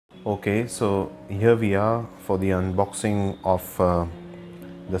Okay, so here we are for the unboxing of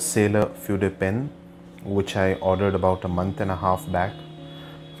the Sailor Fude pen, which I ordered about a month and a half back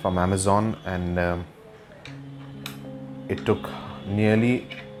from Amazon, and it took nearly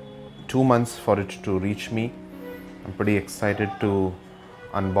 2 months for it to reach me. I'm pretty excited to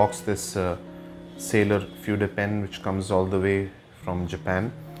unbox this Sailor Fude pen, which comes all the way from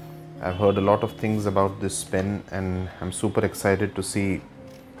Japan. I've heard a lot of things about this pen, and I'm super excited to see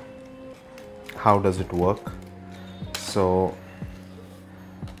how does it work. So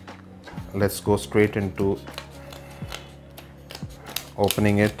let's go straight into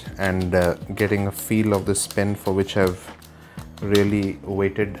opening it and getting a feel of this pen, for which I've really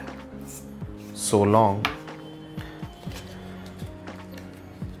waited so long.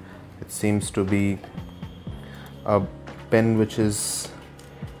 It seems to be a pen which is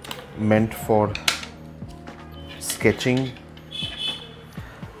meant for sketching,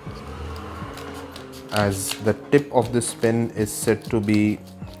 as the tip of this pen is said to be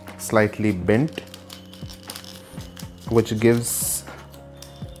slightly bent, which gives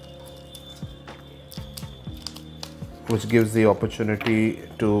the opportunity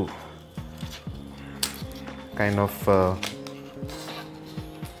to kind of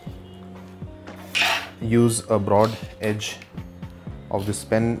use a broad edge of this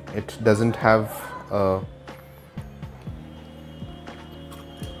pen. It doesn't have a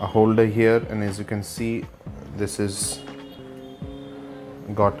holder here, and as you can see, this is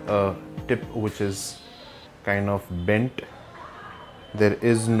got a tip which is kind of bent. There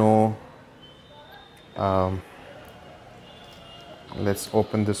is no let's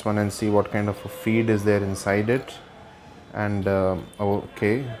open this one and see what kind of a feed is there inside it. And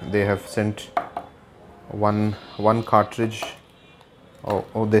okay, they have sent one cartridge.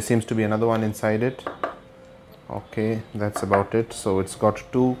 Oh, there seems to be another one inside it. Okay, that's about it. So it's got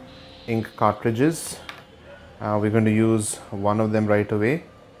 2 ink cartridges. We're going to use one of them right away.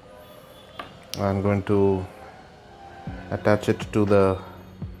 I'm going to attach it to the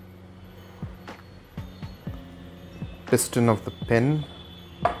piston of the pen.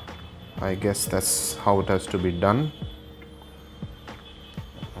 I guess that's how it has to be done.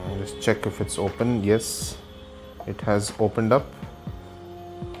 I'll just check if it's open. Yes, it has opened up.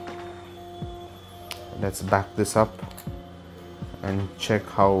 Let's back this up and check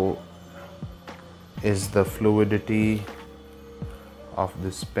how is the fluidity of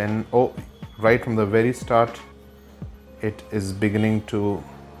this pen. Oh, right from the very start it is beginning to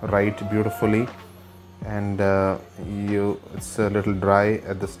write beautifully, and it's a little dry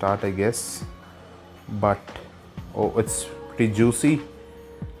at the start, I guess, but oh, it's pretty juicy.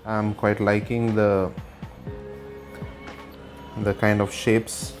 I'm quite liking the kind of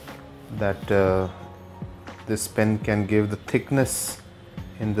shapes that this pen can give. The thickness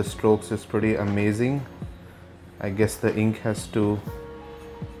in the strokes is pretty amazing. I guess the ink has to,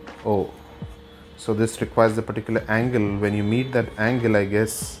 oh, so this requires a particular angle. When you meet that angle, I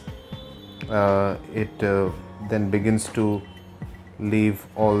guess it then begins to leave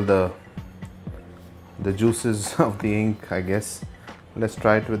all the juices of the ink, I guess. Let's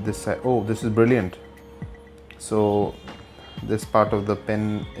try it with this side. Oh, this is brilliant. So this part of the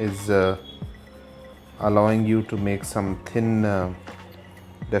pen is allowing you to make some thin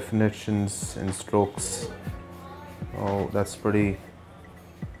definitions in strokes. Oh, that's pretty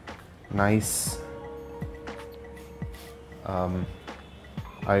nice.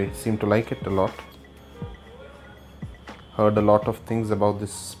 I seem to like it a lot. Heard a lot of things about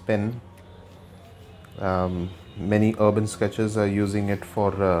this pen. Many urban sketchers are using it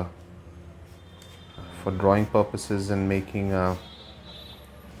for drawing purposes and making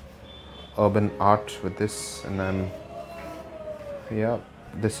urban art with this. And yeah,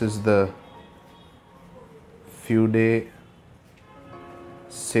 this is the Fude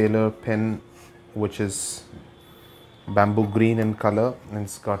Sailor pen, which is bamboo green in color, and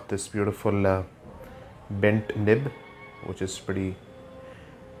it's got this beautiful bent nib, which is pretty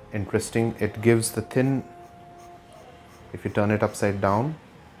interesting. It gives the thin, if you turn it upside down,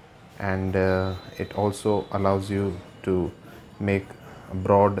 and it also allows you to make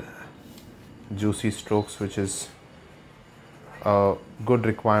broad juicy strokes, which is a good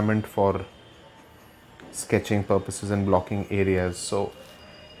requirement for sketching purposes and blocking areas. So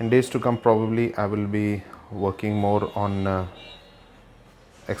in days to come, probably I will be working more on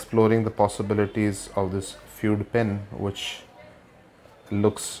exploring the possibilities of this Fude pen, which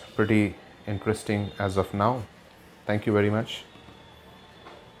looks pretty interesting as of now. Thank you very much.